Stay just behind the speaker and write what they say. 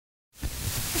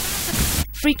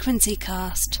Frequency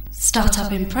Cast.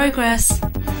 Startup in progress.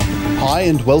 Hi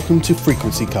and welcome to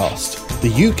Frequency Cast,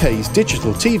 the UK's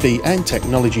digital TV and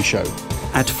technology show.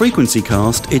 At Frequency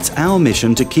Cast, it's our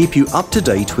mission to keep you up to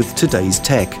date with today's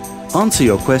tech, answer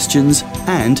your questions,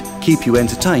 and keep you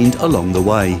entertained along the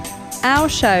way. Our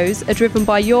shows are driven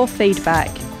by your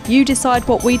feedback. You decide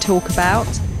what we talk about,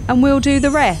 and we'll do the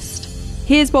rest.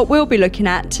 Here's what we'll be looking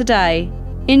at today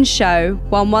in Show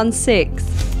 116.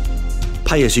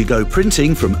 Pay-as-you-go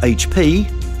printing from HP.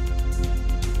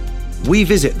 We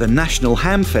visit the National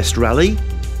Hamfest rally.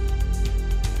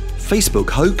 Facebook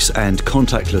hoax and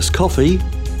contactless coffee.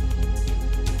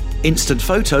 Instant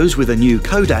photos with a new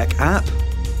Kodak app.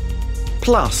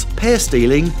 Plus, pair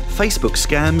stealing, Facebook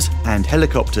scams and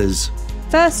helicopters.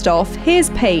 First off, here's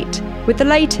Pete with the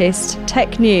latest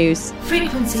tech news.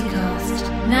 Frequency Cast.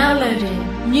 Now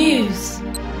loading. News.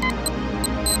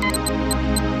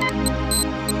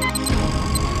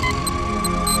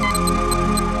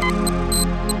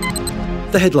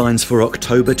 The headlines for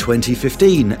October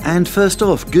 2015, and first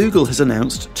off, Google has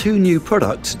announced two new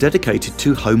products dedicated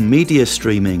to home media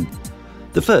streaming.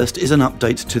 The first is an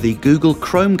update to the Google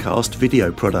Chromecast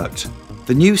video product.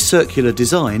 The new circular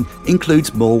design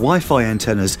includes more Wi-Fi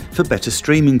antennas for better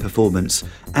streaming performance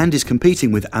and is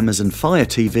competing with Amazon Fire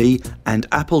TV and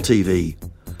Apple TV.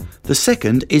 The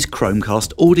second is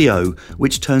Chromecast Audio,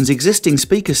 which turns existing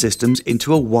speaker systems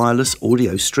into a wireless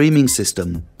audio streaming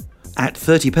system. At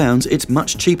 £30, it's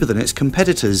much cheaper than its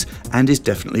competitors and is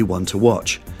definitely one to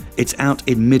watch. It's out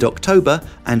in mid-October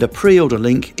and a pre-order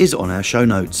link is on our show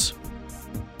notes.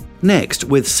 Next,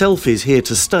 with selfies here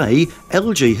to stay,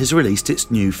 LG has released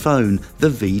its new phone, the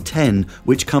V10,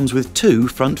 which comes with two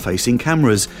front-facing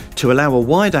cameras to allow a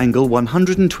wide-angle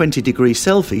 120-degree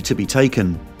selfie to be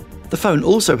taken. The phone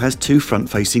also has two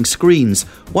front-facing screens.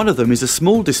 One of them is a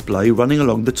small display running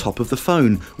along the top of the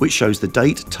phone, which shows the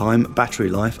date, time, battery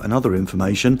life and other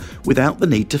information without the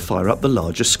need to fire up the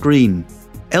larger screen.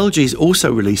 LG's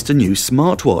also released a new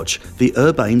smartwatch, the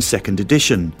Urbane 2nd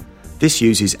Edition. This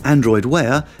uses Android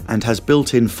Wear and has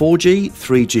built-in 4G,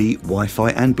 3G, Wi-Fi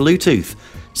and Bluetooth,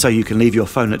 so you can leave your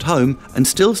phone at home and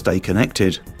still stay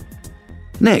connected.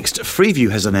 Next, Freeview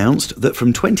has announced that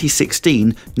from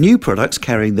 2016, new products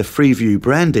carrying the Freeview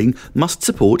branding must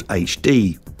support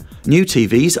HD. New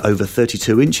TVs over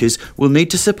 32 inches will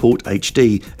need to support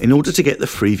HD in order to get the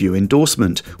Freeview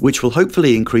endorsement, which will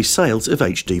hopefully increase sales of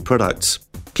HD products.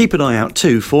 Keep an eye out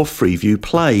too for Freeview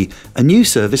Play, a new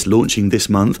service launching this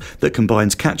month that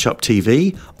combines catch-up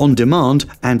TV, on-demand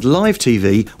and live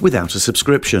TV without a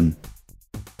subscription.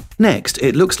 Next,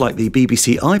 it looks like the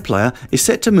BBC iPlayer is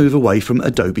set to move away from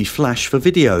Adobe Flash for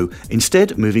video,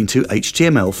 instead moving to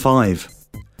HTML5.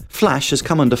 Flash has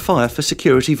come under fire for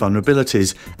security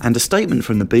vulnerabilities, and a statement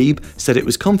from the Beeb said it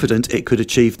was confident it could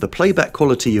achieve the playback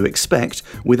quality you expect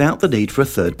without the need for a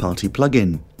third-party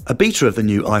plugin. A beta of the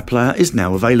new iPlayer is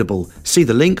now available. See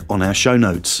the link on our show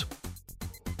notes.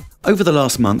 Over the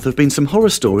last month there have been some horror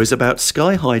stories about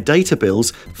sky-high data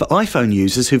bills for iPhone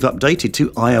users who've updated to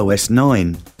iOS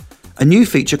 9. A new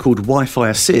feature called Wi-Fi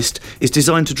Assist is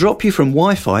designed to drop you from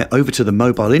Wi-Fi over to the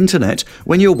mobile internet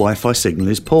when your Wi-Fi signal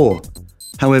is poor.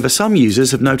 However, some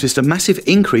users have noticed a massive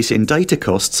increase in data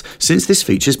costs since this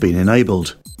feature's been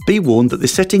enabled. Be warned that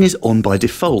this setting is on by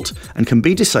default and can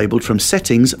be disabled from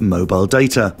Settings Mobile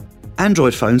Data.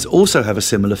 Android phones also have a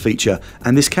similar feature,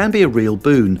 and this can be a real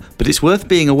boon, but it's worth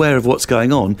being aware of what's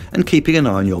going on and keeping an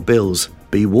eye on your bills.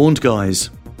 Be warned,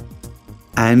 guys.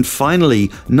 And finally,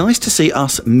 nice to see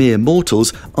us mere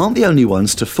mortals aren't the only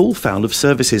ones to fall foul of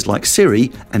services like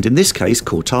Siri and in this case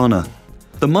Cortana.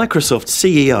 The Microsoft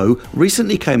CEO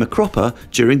recently came a cropper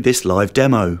during this live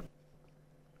demo.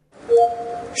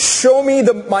 Show me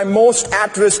my most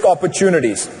at-risk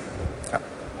opportunities.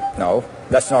 No,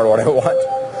 that's not what I want.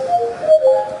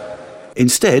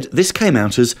 Instead, this came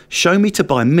out as, show me to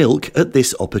buy milk at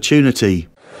this opportunity.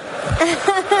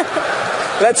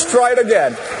 Let's try it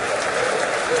again.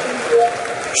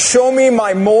 Show me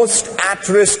my most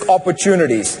at-risk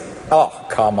opportunities. Oh,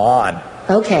 come on.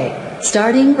 Okay,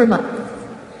 starting remote.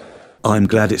 I'm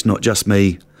glad it's not just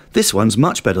me. This one's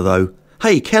much better though.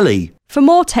 Hey, Kelly. For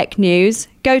more tech news,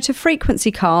 go to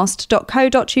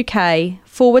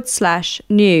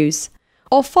frequencycast.co.uk/news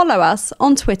or follow us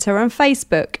on Twitter and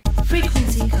Facebook.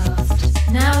 Frequency Cast.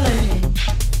 Now loading.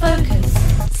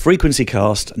 Focus. Frequency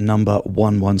Cast number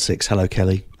 116. Hello,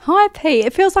 Kelly. Hi, Pete.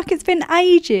 It feels like it's been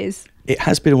ages. It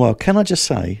has been a while. Can I just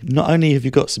say, not only have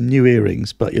you got some new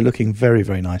earrings, but you're looking very,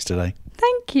 very nice today.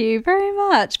 Thank you very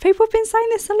much. People have been saying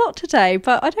this a lot today,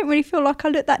 but I don't really feel like I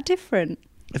look that different.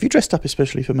 Have you dressed up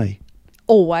especially for me?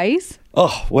 always.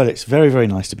 Oh, well, it's very, very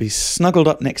nice to be snuggled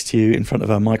up next to you in front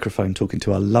of our microphone talking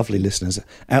to our lovely listeners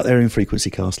out there in Frequency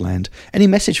Cast land. Any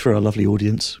message for our lovely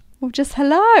audience? Well, just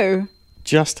hello.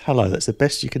 Just hello. That's the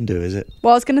best you can do, is it?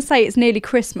 Well, I was going to say it's nearly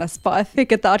Christmas, but I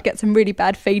figured that I'd get some really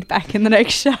bad feedback in the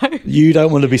next show. You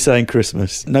don't want to be saying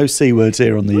Christmas. No C words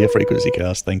here on the Frequency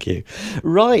Cast. Thank you.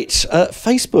 Right.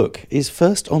 Facebook is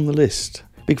first on the list.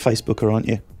 Big Facebooker, aren't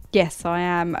you? Yes, I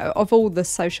am. Of all the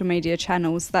social media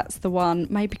channels, that's the one.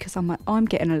 Maybe because I'm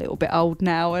getting a little bit old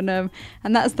now, and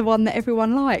that's the one that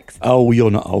everyone likes. Oh, you're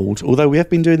not old. Although we have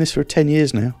been doing this for 10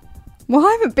 years now. Well,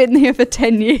 I haven't been here for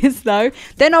 10 years, though.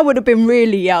 Then I would have been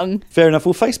really young. Fair enough.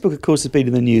 Well, Facebook, of course, has been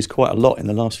in the news quite a lot in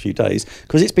the last few days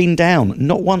because it's been down,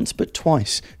 not once, but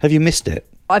twice. Have you missed it?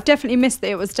 I've definitely missed that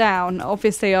it was down.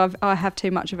 Obviously, I have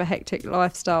too much of a hectic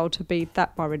lifestyle to be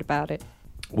that worried about it.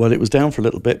 Well, it was down for a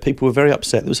little bit. People were very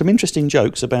upset. There were some interesting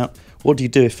jokes about what do you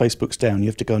do if Facebook's down? You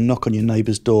have to go and knock on your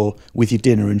neighbour's door with your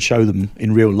dinner and show them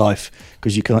in real life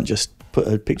because you can't just put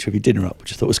a picture of your dinner up,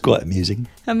 which I thought was quite amusing.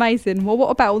 Amazing. Well, what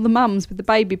about all the mums with the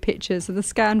baby pictures and the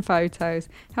scan photos?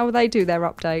 How will they do their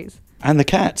updates? And the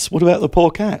cats. What about the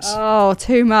poor cats? Oh,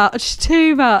 too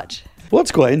much.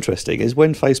 What's quite interesting is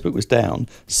when Facebook was down,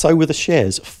 so were the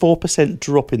shares. 4%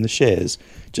 drop in the shares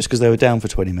just because they were down for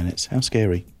 20 minutes. How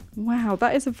scary. Wow,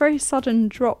 that is a very sudden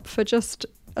drop for just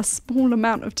a small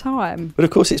amount of time. But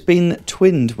of course it's been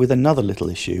twinned with another little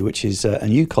issue, which is,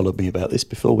 and you collared me about this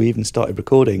before we even started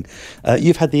recording,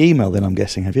 you've had the email then, I'm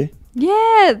guessing, have you?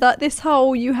 Yeah, that this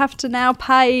whole you have to now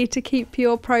pay to keep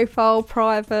your profile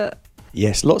private.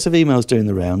 Yes, lots of emails doing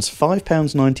the rounds.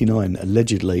 £5.99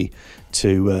 allegedly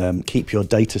to keep your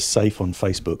data safe on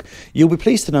Facebook. You'll be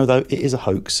pleased to know, though, it is a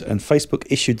hoax, and Facebook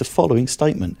issued the following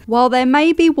statement. While there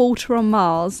may be water on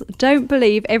Mars, don't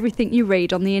believe everything you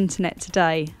read on the internet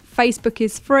today. Facebook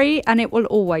is free and it will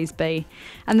always be.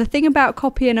 And the thing about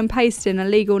copying and pasting a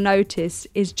legal notice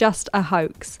is just a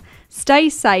hoax. Stay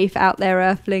safe out there,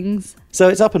 Earthlings. So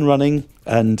it's up and running,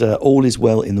 and all is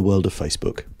well in the world of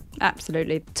Facebook.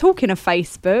 Absolutely. Talking of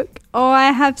Facebook,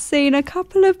 I have seen a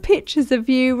couple of pictures of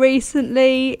you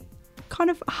recently kind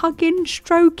of hugging,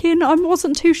 stroking. I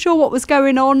wasn't too sure what was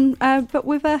going on, but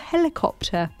with a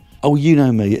helicopter. Oh, you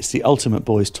know me, it's the ultimate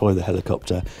boy's toy, the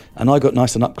helicopter. And I got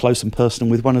nice and up close and personal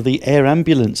with one of the air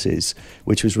ambulances,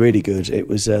 which was really good. It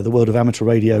was the world of amateur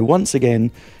radio once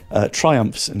again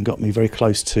triumphs and got me very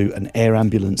close to an air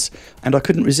ambulance. And I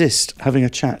couldn't resist having a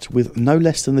chat with no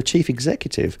less than the chief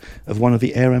executive of one of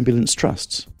the air ambulance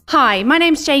trusts. Hi, my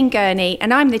name's Jane Gurney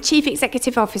and I'm the Chief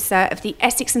Executive Officer of the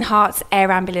Essex and Herts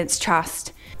Air Ambulance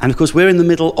Trust. And of course, we're in the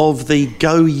middle of the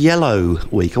Go Yellow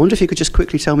week. I wonder if you could just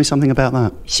quickly tell me something about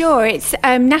that. Sure, it's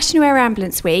National Air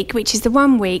Ambulance Week, which is the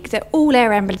one week that all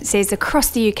air ambulances across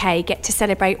the UK get to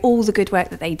celebrate all the good work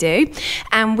that they do.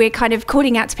 And we're kind of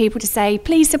calling out to people to say,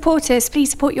 please support us, please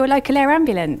support your local air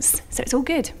ambulance. So it's all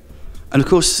good. And of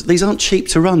course, these aren't cheap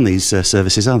to run, these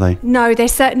services, are they? No, they're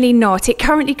certainly not. It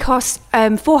currently costs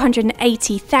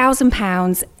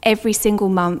 £480,000 every single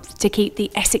month to keep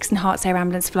the Essex and Herts Air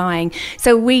Ambulance flying.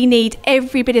 So we need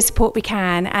every bit of support we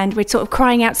can, and we're sort of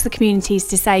crying out to the communities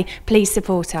to say, please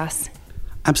support us.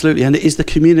 Absolutely, and it is the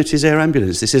community's air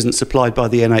ambulance. This isn't supplied by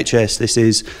the NHS. This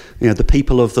is, the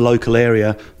people of the local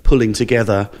area pulling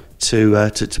together to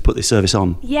put this service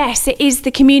on. Yes, it is the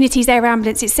community's air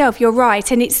ambulance itself. You're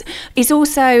right, and it's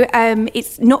also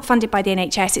it's not funded by the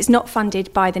NHS. It's not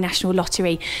funded by the National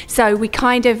Lottery. So we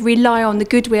kind of rely on the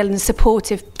goodwill and support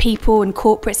of people and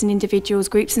corporates and individuals,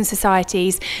 groups and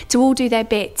societies to all do their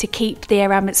bit to keep the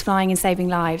air ambulance flying and saving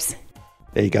lives.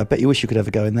 There you go. I bet you wish you could have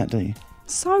a go in that, don't you?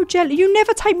 So jealous. You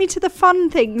never take me to the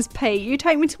fun things, Pete. You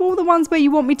take me to all the ones where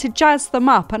you want me to jazz them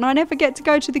up, and I never get to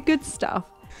go to the good stuff.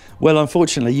 Well,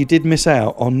 unfortunately, you did miss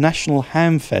out on National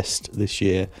Hamfest this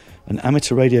year, an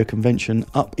amateur radio convention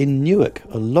up in Newark.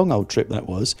 A long old trip that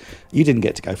was. You didn't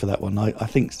get to go for that one. I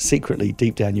think secretly,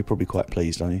 deep down, you're probably quite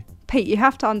pleased, aren't you? Pete, you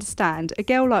have to understand, a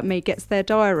girl like me gets their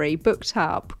diary booked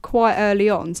up quite early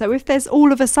on. So if there's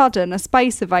all of a sudden a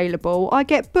space available, I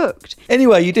get booked.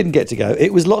 Anyway, you didn't get to go.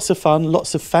 It was lots of fun,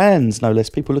 lots of fans, no less,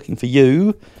 people looking for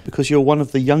you because you're one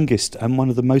of the youngest and one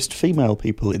of the most female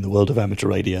people in the world of amateur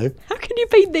radio. How can you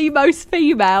be the most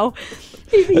female?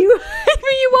 Either you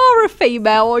are a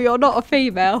female or you're not a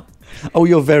female. Oh,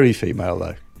 you're very female,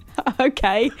 though.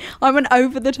 Okay, I'm an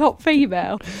over-the-top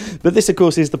female. But this, of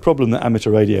course, is the problem that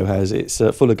amateur radio has. It's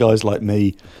full of guys like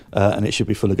me, and it should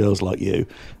be full of girls like you.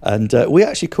 And we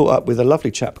actually caught up with a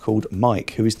lovely chap called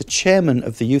Mike, who is the chairman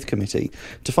of the youth committee,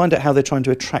 to find out how they're trying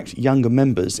to attract younger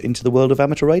members into the world of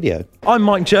amateur radio. I'm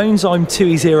Mike Jones, I'm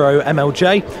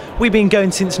 2E0MLJ. We've been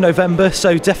going since November,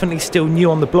 so definitely still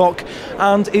new on the block,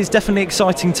 and it's definitely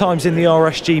exciting times in the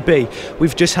RSGB.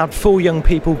 We've just had 4 young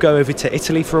people go over to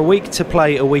Italy for a week to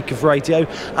play a week of radio,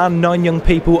 and 9 young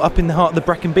people up in the heart of the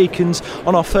Brecon Beacons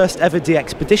on our first ever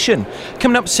DXpedition.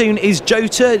 Coming up soon is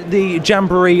Jota, the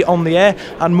Jamboree on the air,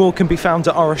 and more can be found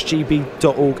at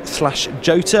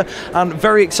rsgb.org/Jota. And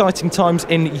very exciting times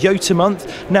in Yota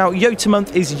Month. Now, Yota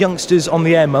Month is Youngsters on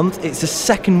the Air Month. It's the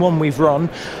second one we've run,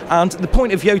 and the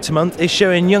point of Yota Month is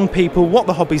showing young people what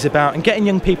the hobby's about and getting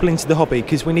young people into the hobby,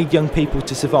 because we need young people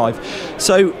to survive.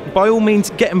 So by all means,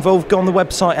 get involved. Go on the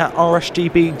website at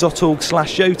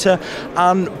rsgb.org/Jota,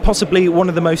 and possibly one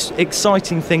of the most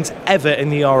exciting things ever in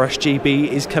the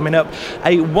RSGB is coming up.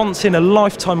 A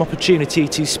once-in-a-lifetime opportunity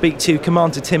to speak to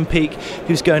Commander Tim Peake,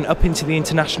 who's going up into the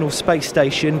International Space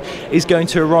Station, is going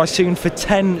to arrive soon for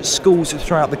 10 schools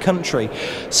throughout the country.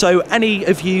 So any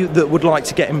of you that would like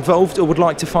to get involved or would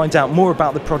like to find out more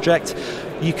about the project,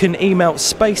 you can email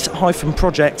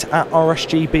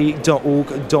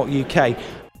space-project@rsgb.org.uk.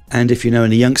 And if you know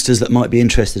any youngsters that might be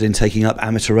interested in taking up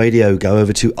amateur radio, go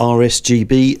over to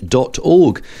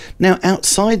rsgb.org. Now,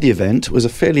 outside the event was a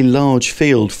fairly large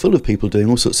field full of people doing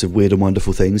all sorts of weird and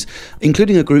wonderful things,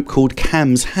 including a group called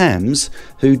Cam's Hams,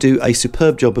 who do a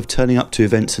superb job of turning up to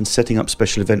events and setting up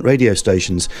special event radio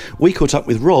stations. We caught up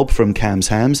with Rob from Cam's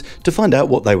Hams to find out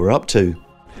what they were up to.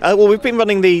 Well, we've been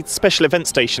running the special event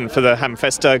station for the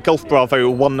Hamfest, Golf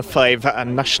Bravo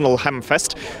 15 National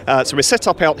Hamfest. So we're set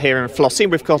up out here in Flossie.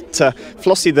 We've got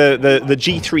Flossie, the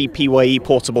G3 PYE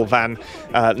portable van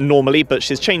normally, but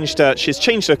she's changed her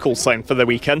call sign for the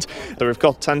weekend. So we've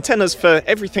got antennas for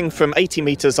everything from 80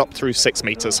 metres up through 6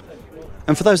 metres.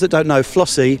 And for those that don't know,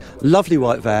 Flossie, lovely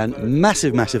white van,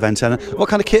 massive antenna. What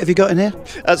kind of kit have you got in here?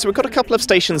 So we've got a couple of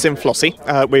stations in Flossie.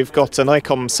 We've got an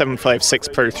ICOM 756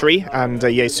 Pro 3 and a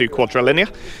Yaesu Quadrilinear,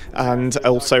 and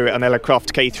also an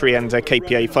Elecraft K3 and a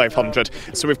KPA 500.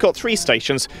 So we've got 3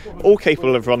 stations, all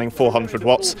capable of running 400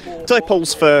 watts,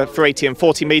 dipoles for 80 and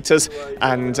 40 metres,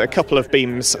 and a couple of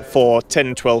beams for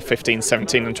 10, 12, 15,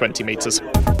 17 and 20 metres.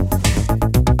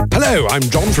 Hello, I'm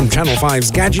John from Channel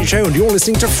 5's Gadget Show, and you're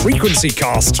listening to Frequency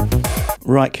Cast.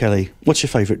 Right, Kelly, what's your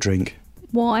favourite drink?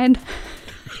 Wine.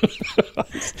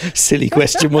 Silly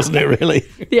question, wasn't it, really?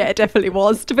 Yeah, it definitely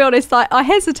was. To be honest, I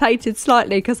hesitated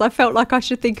slightly because I felt like I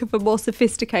should think of a more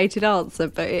sophisticated answer,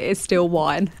 but it is still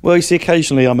wine. Well, you see,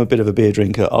 occasionally I'm a bit of a beer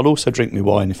drinker. I'll also drink my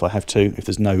wine if I have to, if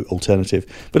there's no alternative.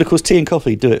 But of course, tea and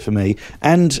coffee do it for me.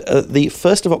 And the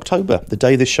 1st of October, the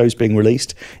day this show's being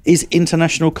released, is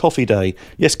International Coffee Day.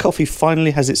 Yes, coffee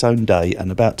finally has its own day,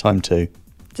 and about time too.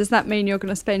 Does that mean you're going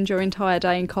to spend your entire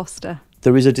day in Costa?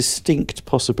 There is a distinct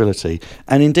possibility.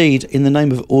 And indeed, in the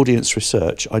name of audience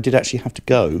research, I did actually have to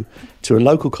go to a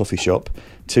local coffee shop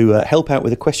to help out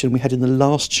with a question we had in the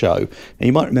last show. And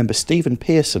you might remember Stephen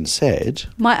Pearson said,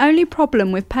 "My only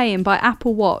problem with paying by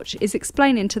Apple Watch is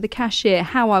explaining to the cashier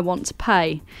how I want to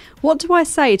pay. What do I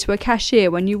say to a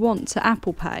cashier when you want to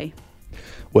Apple Pay?"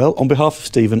 Well, on behalf of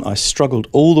Stephen, I struggled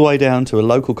all the way down to a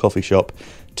local coffee shop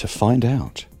to find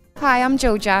out. Hi, I'm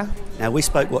Georgia. Now, we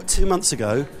spoke, 2 months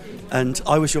ago? And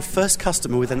I was your first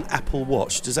customer with an Apple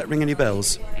Watch. Does that ring any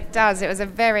bells? It does. It was a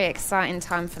very exciting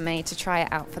time for me to try it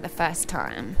out for the first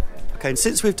time. Okay, and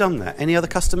since we've done that, any other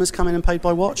customers come in and paid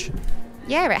by watch?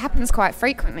 Yeah, it happens quite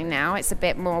frequently now. It's a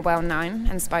bit more well known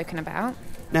and spoken about.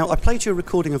 Now, I played you a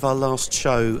recording of our last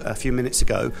show a few minutes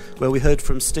ago where we heard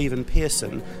from Stephen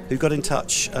Pearson, who got in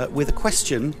touch with a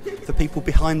question for people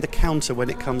behind the counter when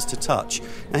it comes to touch.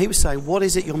 Now, he was saying, what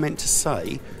is it you're meant to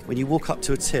say when you walk up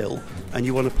to a till and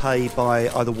you want to pay by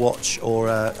either watch or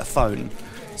a phone?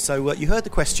 So you heard the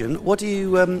question. What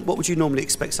would you normally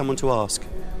expect someone to ask?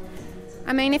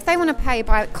 I mean, if they want to pay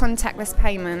by contactless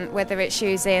payment, whether it's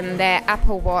using their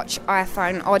Apple Watch,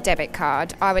 iPhone or debit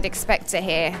card, I would expect to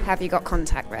hear, have you got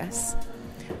contactless?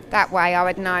 That way I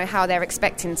would know how they're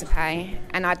expecting to pay,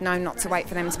 and I'd know not to wait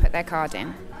for them to put their card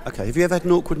in. Okay, have you ever had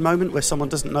an awkward moment where someone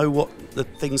doesn't know what the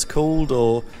thing's called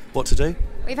or what to do?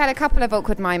 We've had a couple of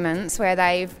awkward moments where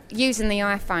they've, using the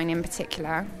iPhone in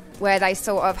particular, where they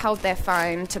sort of hold their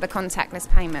phone to the contactless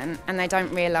payment and they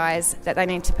don't realise that they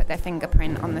need to put their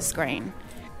fingerprint on the screen.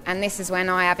 And this is when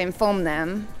I have informed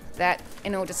them that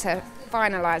in order to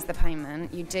finalise the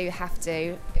payment, you do have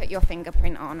to put your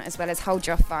fingerprint on as well as hold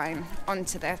your phone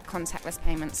onto the contactless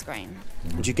payment screen.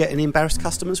 Do you get any embarrassed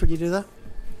customers when you do that?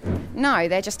 No,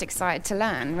 they're just excited to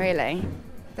learn, really.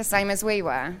 The same as we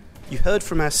were. You heard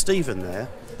from our Stephen there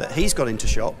that he's got into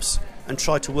shops and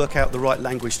tried to work out the right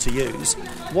language to use.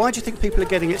 Why do you think people are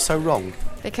getting it so wrong?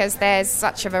 Because there's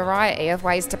such a variety of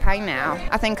ways to pay now.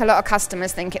 I think a lot of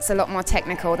customers think it's a lot more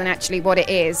technical than actually what it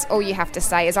is. All you have to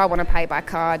say is, I want to pay by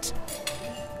card.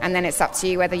 And then it's up to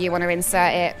you whether you want to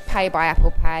insert it, pay by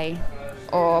Apple Pay,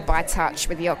 or by touch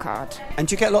with your card. And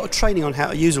do you get a lot of training on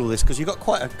how to use all this? Because you've got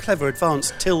quite a clever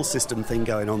advanced till system thing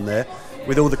going on there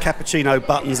with all the cappuccino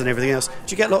buttons and everything else. Do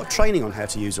you get a lot of training on how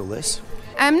to use all this?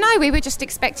 No, we were just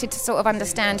expected to sort of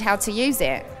understand how to use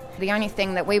it. The only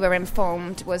thing that we were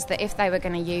informed was that if they were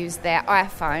going to use their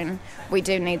iPhone, we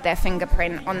do need their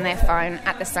fingerprint on their phone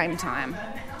at the same time.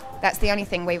 That's the only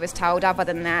thing we was told. Other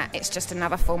than that, it's just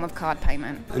another form of card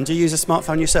payment. And do you use a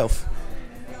smartphone yourself?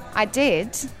 I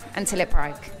did, until it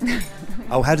broke.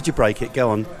 Oh, how did you break it? Go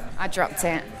on. I dropped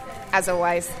it, as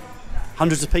always.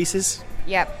 Hundreds of pieces?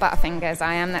 Yep, Butterfingers,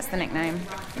 I am. That's the nickname.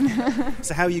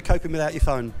 So how are you coping without your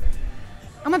phone?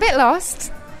 I'm a bit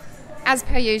lost, as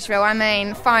per usual. I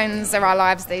mean, phones are our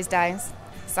lives these days,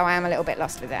 so I am a little bit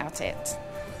lost without it.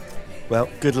 Well,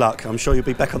 good luck. I'm sure you'll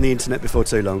be back on the internet before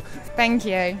too long. Thank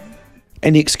you.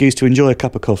 Any excuse to enjoy a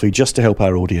cup of coffee just to help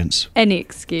our audience. Any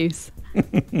excuse.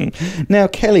 Now,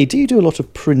 Kelly, do you do a lot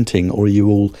of printing, or are you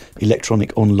all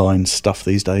electronic online stuff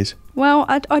these days? Well,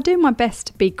 I do my best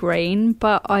to be green,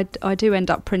 but I do end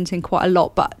up printing quite a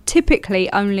lot, but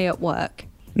typically only at work.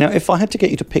 Now, if I had to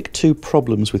get you to pick 2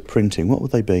 problems with printing, what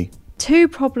would they be? 2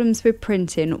 problems with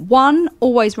printing. One,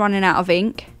 always running out of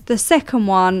ink. The second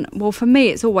one, well, for me,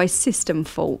 it's always system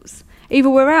faults. Either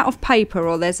we're out of paper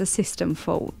or there's a system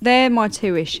fault. They're my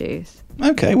 2 issues.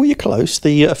 OK, well, you're close.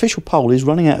 The official poll is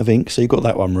running out of ink, so you got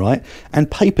that one right.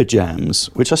 And paper jams,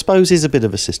 which I suppose is a bit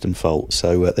of a system fault.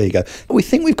 So there you go. We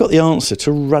think we've got the answer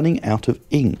to running out of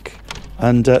ink.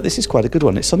 And this is quite a good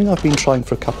one. It's something I've been trying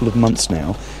for a couple of months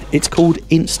now. It's called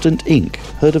Instant Ink.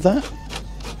 Heard of that?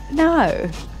 No.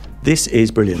 This is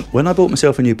brilliant. When I bought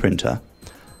myself a new printer,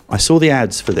 I saw the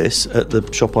ads for this at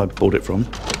the shop I bought it from.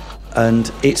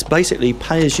 And it's basically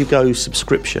pay-as-you-go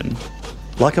subscription,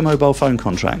 like a mobile phone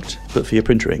contract, but for your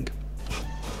printer ink.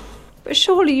 But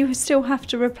surely you still have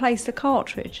to replace the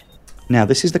cartridge. Now,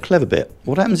 this is the clever bit.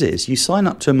 What happens is you sign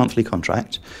up to a monthly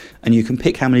contract and you can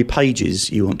pick how many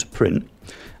pages you want to print.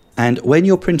 And when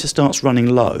your printer starts running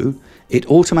low, it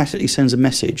automatically sends a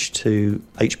message to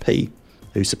HP,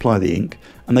 who supply the ink,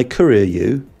 and they courier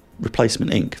you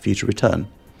replacement ink for you to return.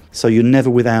 So you're never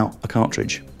without a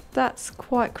cartridge. That's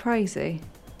quite crazy.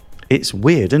 It's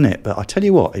weird, isn't it? But I tell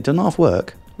you what, it doesn't half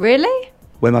work. Really?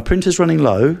 When my printer's running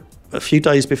low, a few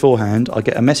days beforehand, I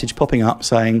get a message popping up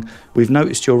saying, we've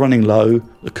noticed you're running low,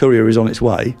 the courier is on its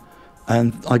way,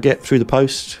 and I get through the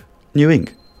post new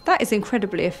ink. That is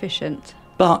incredibly efficient.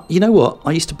 But you know what?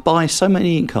 I used to buy so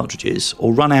many ink cartridges,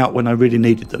 or run out when I really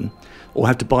needed them, or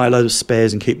have to buy a load of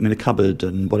spares and keep them in a cupboard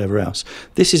and whatever else.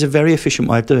 This is a very efficient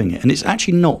way of doing it, and it's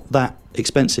actually not that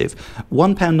expensive.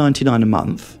 £1.99 a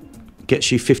month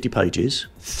gets you 50 pages,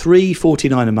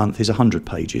 £3.49 a month is 100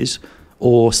 pages,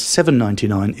 or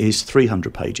 $7.99 is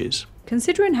 300 pages.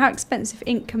 Considering how expensive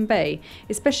ink can be,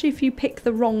 especially if you pick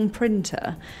the wrong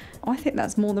printer, I think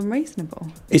that's more than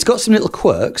reasonable. It's got some little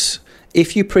quirks.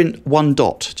 If you print one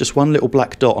dot, just one little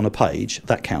black dot on a page,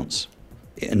 that counts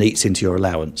and eats into your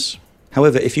allowance.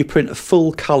 However, if you print a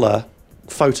full colour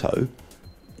photo,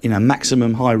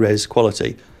 maximum high-res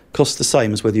quality, costs the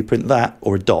same as whether you print that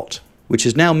or a dot, which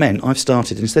has now meant I've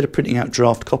started, instead of printing out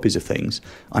draft copies of things,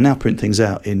 I now print things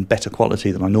out in better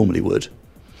quality than I normally would.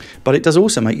 But it does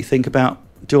also make you think about,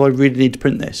 do I really need to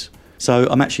print this? So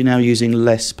I'm actually now using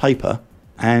less paper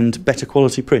and better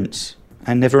quality prints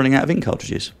and never running out of ink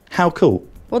cartridges. How cool.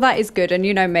 Well, that is good. And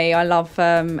you know me, I love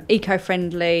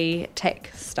eco-friendly tech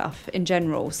stuff in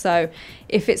general. So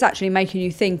if it's actually making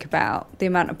you think about the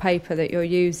amount of paper that you're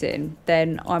using,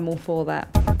 then I'm all for that.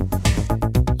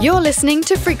 You're listening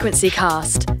to Frequency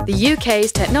Cast, the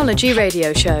UK's technology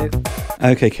radio show.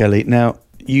 OK, Kelly. Now,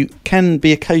 you can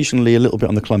be occasionally a little bit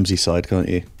on the clumsy side, can't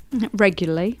you?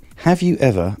 Regularly. Have you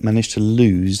ever managed to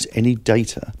lose any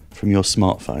data from your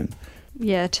smartphone?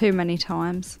 Yeah, too many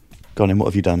times. Go on in, what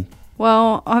have you done?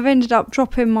 Well, I've ended up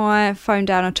dropping my phone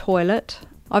down a toilet.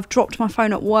 I've dropped my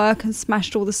phone at work and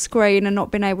smashed all the screen and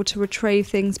not been able to retrieve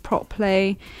things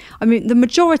properly. I mean, the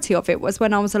majority of it was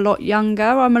when I was a lot younger.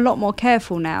 I'm a lot more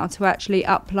careful now to actually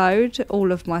upload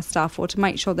all of my stuff or to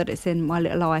make sure that it's in my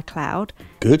little iCloud.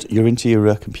 Good. You're into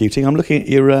your computing. I'm looking at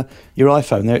your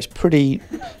iPhone there. It's pretty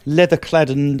leather-clad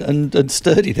and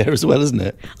sturdy there as well, isn't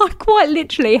it? I quite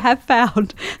literally have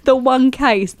found the one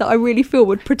case that I really feel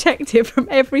would protect it from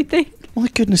everything. My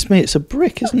goodness me, it's a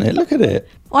brick, isn't it? Look at it.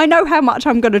 I know how much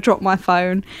I'm going to drop my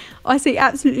phone. I see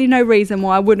absolutely no reason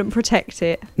why I wouldn't protect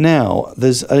it. Now,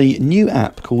 there's a new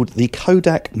app called the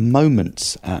Kodak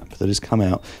Moments app that has come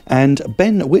out, and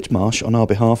Ben Whitmarsh, on our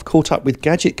behalf, caught up with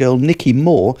gadget girl Nikki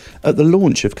Moore at the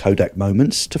launch of Kodak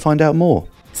Moments to find out more.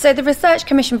 So the research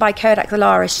commissioned by Kodak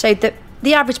Alaris showed that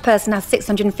the average person has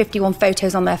 651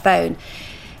 photos on their phone.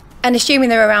 And assuming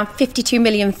there are around 52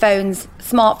 million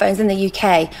smartphones in the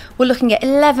UK, we're looking at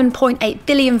 11.8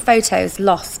 billion photos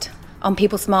lost on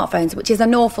people's smartphones, which is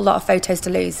an awful lot of photos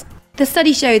to lose. The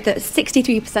study showed that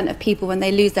 63% of people, when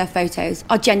they lose their photos,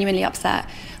 are genuinely upset,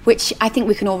 which I think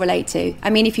we can all relate to. I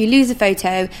mean, if you lose a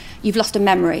photo, you've lost a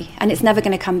memory, and it's never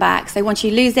going to come back. So once you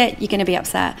lose it, you're going to be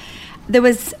upset. There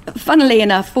was, funnily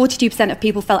enough, 42% of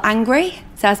people felt angry.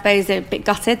 So I suppose they're a bit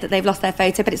gutted that they've lost their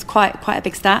photo, but it's quite a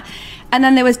big stat. And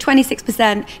then there was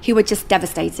 26% who were just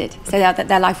devastated, so that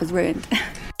their life was ruined.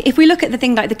 If we look at the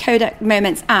thing like the Kodak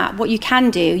Moments app, what you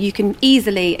can do, you can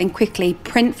easily and quickly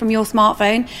print from your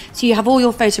smartphone. So you have all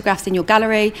your photographs in your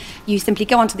gallery. You simply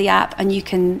go onto the app and you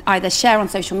can either share on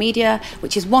social media,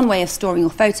 which is one way of storing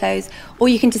your photos, or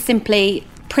you can just simply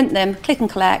print them, click and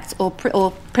collect, or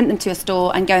print them to a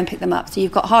store and go and pick them up. So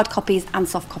you've got hard copies and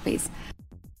soft copies.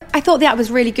 I thought the app was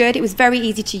really good. It was very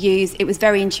easy to use. It was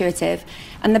very intuitive.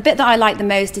 And the bit that I like the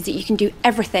most is that you can do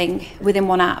everything within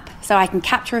one app. So I can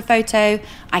capture a photo,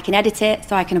 I can edit it,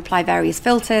 so I can apply various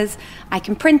filters, I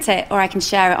can print it, or I can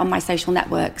share it on my social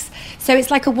networks. So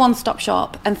it's like a one-stop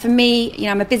shop. And for me,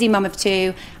 I'm a busy mum of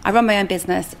two. I run my own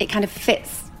business. It kind of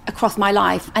fits across my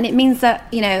life. And it means that,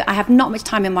 I have not much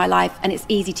time in my life and it's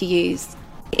easy to use.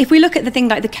 If we look at the thing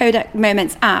like the Kodak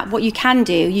Moments app, what you can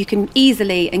do, you can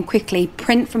easily and quickly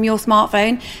print from your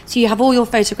smartphone. So you have all your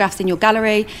photographs in your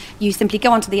gallery. You simply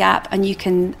go onto the app and you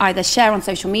can either share on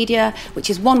social media, which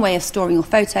is one way of storing your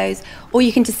photos, or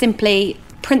you can just simply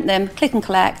print them, click and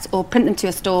collect, or print them to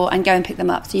a store and go and pick them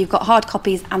up. So you've got hard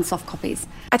copies and soft copies.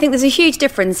 I think there's a huge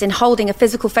difference in holding a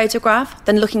physical photograph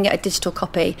than looking at a digital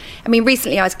copy. I mean,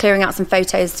 recently I was clearing out some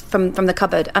photos from the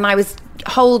cupboard, and I was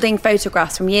holding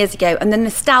photographs from years ago, and the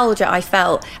nostalgia I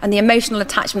felt and the emotional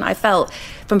attachment I felt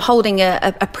from holding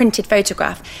a printed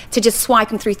photograph to just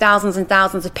swiping through thousands and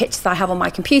thousands of pictures I have on my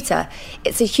computer.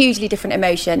 It's a hugely different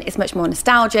emotion. It's much more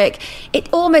nostalgic. It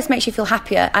almost makes you feel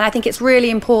happier, and I think it's really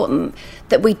important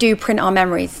that we do print our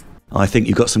memories. I think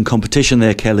you've got some competition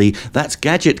there, Kelly. That's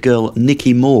gadget girl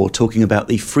Nikki Moore talking about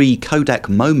the free Kodak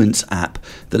Moments app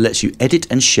that lets you edit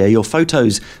and share your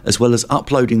photos, as well as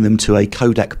uploading them to a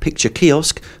Kodak picture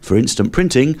kiosk for instant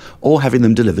printing or having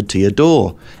them delivered to your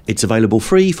door. It's available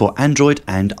free for Android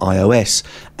and iOS.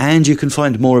 And you can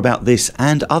find more about this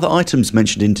and other items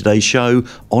mentioned in today's show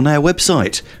on our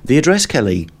website. The address,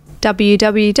 Kelly?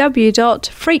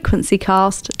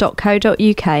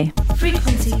 www.frequencycast.co.uk.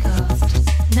 Frequencycast.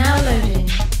 Now loading.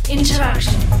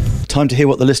 Interaction. Time to hear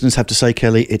what the listeners have to say,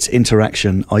 Kelly. It's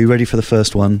interaction. Are you ready for the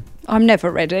first one? I'm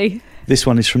never ready. This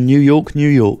one is from New York, New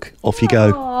York. Off you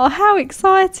go. Oh, how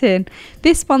exciting.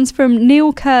 This one's from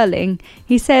Neil Curling.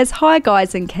 He says, "Hi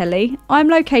guys and Kelly. I'm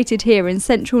located here in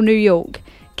central New York.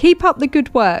 Keep up the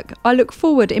good work. I look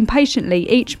forward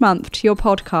impatiently each month to your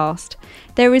podcast.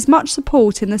 There is much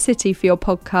support in the city for your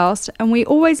podcast, and we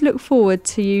always look forward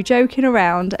to you joking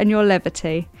around and your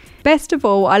levity. Best of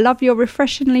all, I love your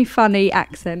refreshingly funny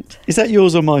accent." Is that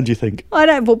yours or mine, do you think? I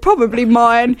don't, well, probably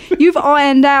mine. You've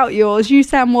ironed out yours. You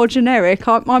sound more generic.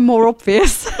 I'm more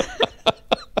obvious.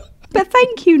 But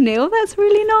thank you, Neil. That's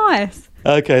really nice.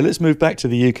 OK, let's move back to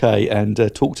the UK and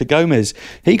talk to Gomez.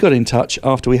 He got in touch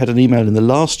after we had an email in the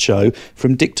last show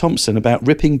from Dick Thompson about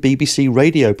ripping BBC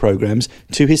radio programmes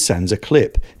to his Sansa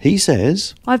clip. He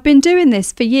says, "I've been doing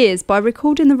this for years by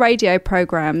recording the radio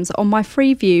programmes on my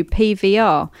Freeview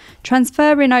PVR,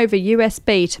 transferring over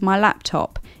USB to my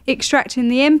laptop, extracting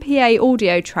the MPA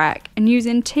audio track and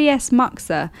using TS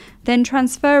Muxer, then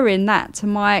transferring that to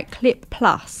my Clip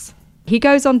Plus." He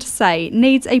goes on to say,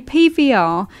 needs a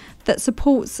PVR that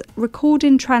supports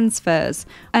recording transfers,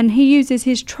 and he uses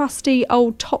his trusty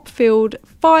old Topfield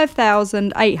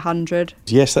 5800.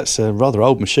 Yes, that's a rather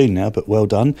old machine now, but well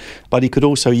done. But he could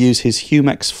also use his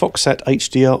Humax Foxsat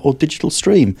HDR or digital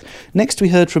stream. Next we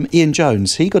heard from Ian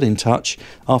Jones. He got in touch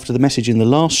after the message in the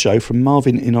last show from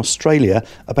Marvin in Australia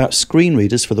about screen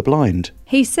readers for the blind.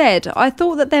 He said, "I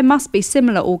thought that there must be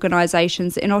similar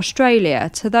organisations in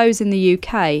Australia to those in the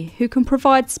UK who can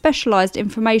provide specialised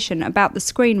information about the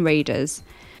screen reader readers.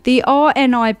 The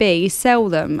RNIB sell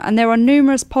them, and there are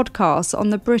numerous podcasts on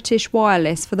the British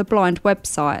Wireless for the Blind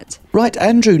website. Right,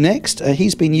 Andrew next.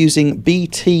 He's been using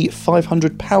BT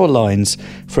 500 power lines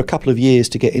for a couple of years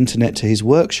to get internet to his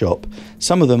workshop,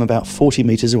 some of them about 40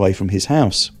 metres away from his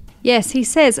house. Yes, he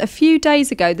says a few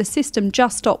days ago the system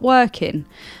just stopped working.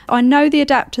 I know the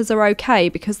adapters are okay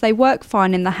because they work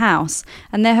fine in the house,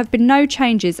 and there have been no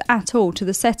changes at all to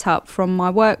the setup from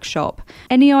my workshop.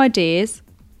 Any ideas?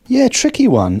 Yeah, tricky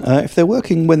one. If they're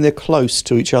working when they're close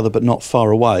to each other but not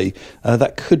far away,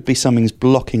 that could be something's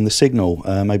blocking the signal,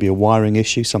 maybe a wiring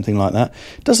issue, something like that.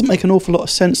 Doesn't make an awful lot of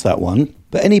sense, that one.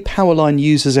 But any powerline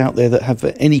users out there that have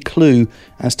any clue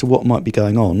as to what might be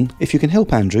going on, if you can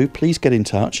help Andrew, please get in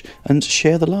touch and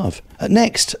share the love.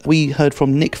 Next, we heard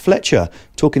from Nick Fletcher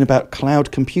talking about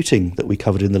cloud computing that we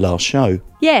covered in the last show.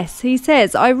 Yes, he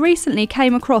says, I recently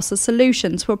came across a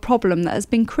solution to a problem that has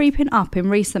been creeping up in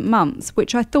recent months,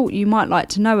 which I thought you might like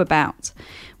to know about.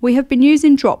 We have been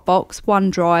using Dropbox,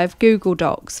 OneDrive, Google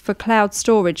Docs for cloud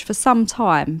storage for some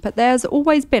time, but there has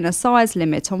always been a size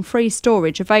limit on free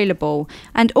storage available,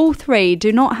 and all three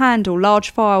do not handle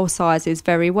large file sizes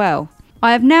very well.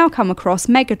 I have now come across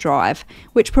Megadrive,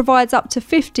 which provides up to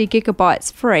 50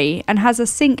 gigabytes free and has a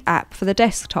sync app for the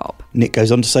desktop. Nick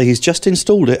goes on to say he's just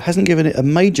installed it, hasn't given it a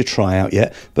major try out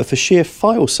yet, but for sheer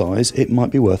file size it might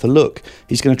be worth a look.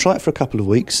 He's going to try it for a couple of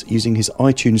weeks using his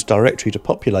iTunes directory to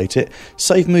populate it,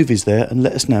 save movies there and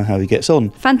let us know how he gets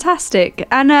on. Fantastic.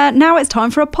 And now it's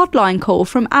time for a podline call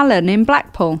from Alan in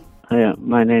Blackpool. Hiya,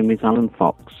 my name is Alan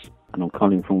Fox and I'm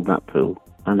calling from Blackpool,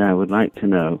 and I would like to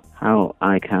know how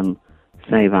I can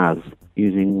save as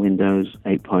using Windows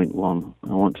 8.1.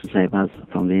 I want to save as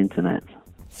from the internet.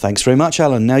 Thanks very much,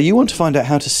 Alan. Now, you want to find out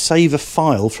how to save a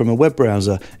file from a web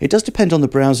browser. It does depend on the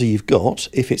browser you've got.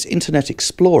 If it's Internet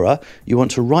Explorer, you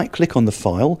want to right-click on the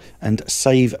file and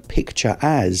save picture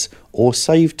as, or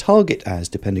save target as,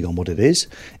 depending on what it is.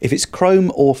 If it's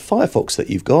Chrome or Firefox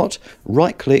that you've got,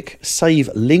 right-click, save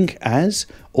link as,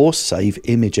 or save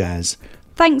image as.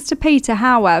 Thanks to Peter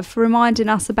Howav for reminding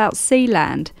us about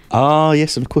Sealand. Ah,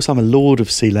 yes, and of course I'm a lord of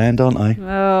Sealand, aren't I?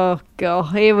 Oh,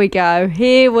 God, here we go.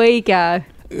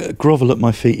 Grovel at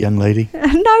my feet, young lady.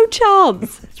 No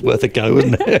chance. It's worth a go,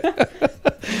 isn't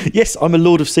it? Yes, I'm a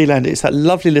lord of Sealand. It's that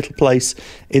lovely little place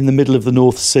in the middle of the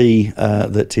North Sea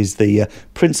that is the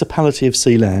Principality of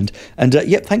Sealand. And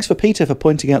yep, thanks for Peter for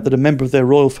pointing out that a member of their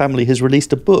royal family has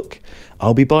released a book.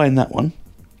 I'll be buying that one,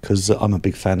 because I'm a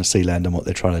big fan of Sealand and what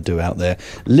they're trying to do out there.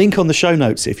 Link on the show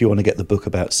notes if you want to get the book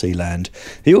about Sealand.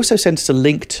 He also sent us a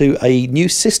link to a new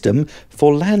system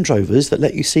for Land Rovers that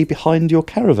let you see behind your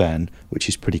caravan, which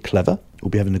is pretty clever.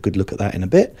 We'll be having a good look at that in a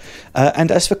bit.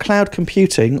 And as for cloud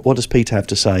computing, what does Peter have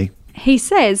to say? He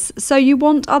says, so you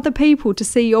want other people to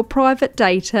see your private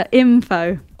data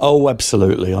info? Oh,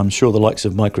 absolutely. I'm sure the likes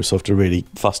of Microsoft are really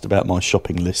fussed about my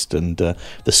shopping list and the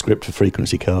script for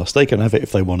Frequency Cast. They can have it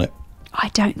if they want it. I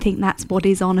don't think that's what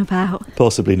he's on about.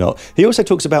 Possibly not. He also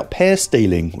talks about pair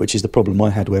stealing, which is the problem I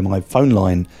had where my phone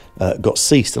line got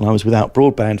ceased and I was without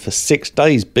broadband for 6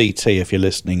 days, BT, if you're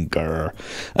listening. Grr.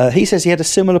 He says he had a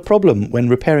similar problem when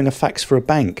repairing a fax for a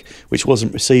bank, which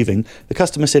wasn't receiving. The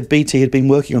customer said BT had been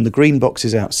working on the green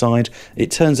boxes outside.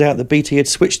 It turns out that BT had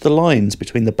switched the lines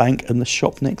between the bank and the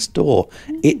shop next door.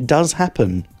 It does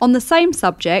happen. On the same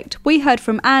subject, we heard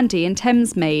from Andy in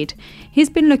Thamesmead. He's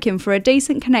been looking for a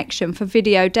decent connection for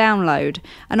video download,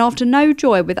 and after no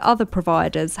joy with other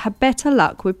providers, had better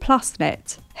luck with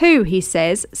PlusNet, who, he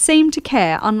says, seem to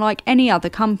care unlike any other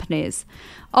companies.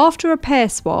 After a pair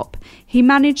swap, he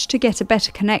managed to get a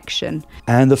better connection.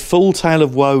 And the full tale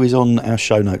of woe is on our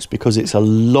show notes because it's a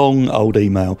long old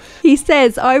email. He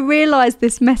says, I realise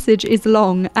this message is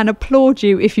long and applaud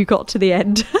you if you got to the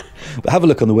end. But have a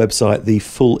look on the website. The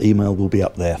full email will be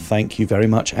up there. Thank you very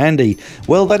much, Andy.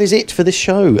 Well, that is it for this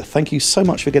show. Thank you so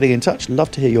much for getting in touch.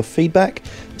 Love to hear your feedback.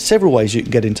 Several ways you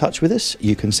can get in touch with us.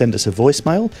 You can send us a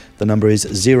voicemail. The number is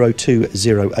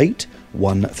 0208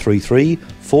 133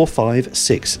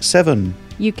 4567.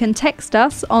 You can text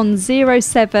us on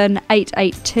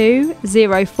 07882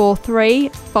 043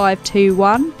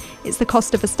 521. It's the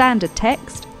cost of a standard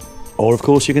text. Or, of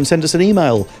course, you can send us an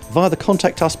email via the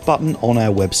Contact Us button on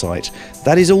our website.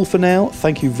 That is all for now.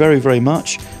 Thank you very, very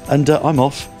much. And I'm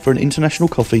off for an international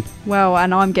coffee. Well,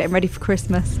 and I'm getting ready for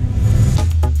Christmas.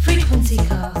 Frequency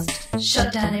Cast.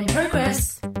 Shutdown in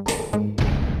progress.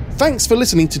 Thanks for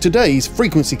listening to today's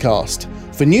Frequency Cast.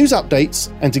 For news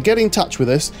updates and to get in touch with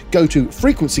us, go to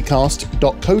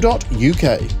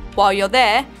frequencycast.co.uk. While you're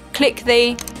there, click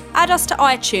the Add Us to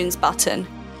iTunes button.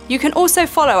 You can also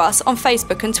follow us on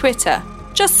Facebook and Twitter.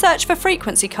 Just search for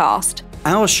Frequency Cast.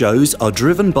 Our shows are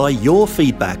driven by your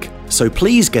feedback, so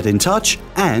please get in touch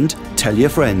and tell your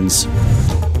friends.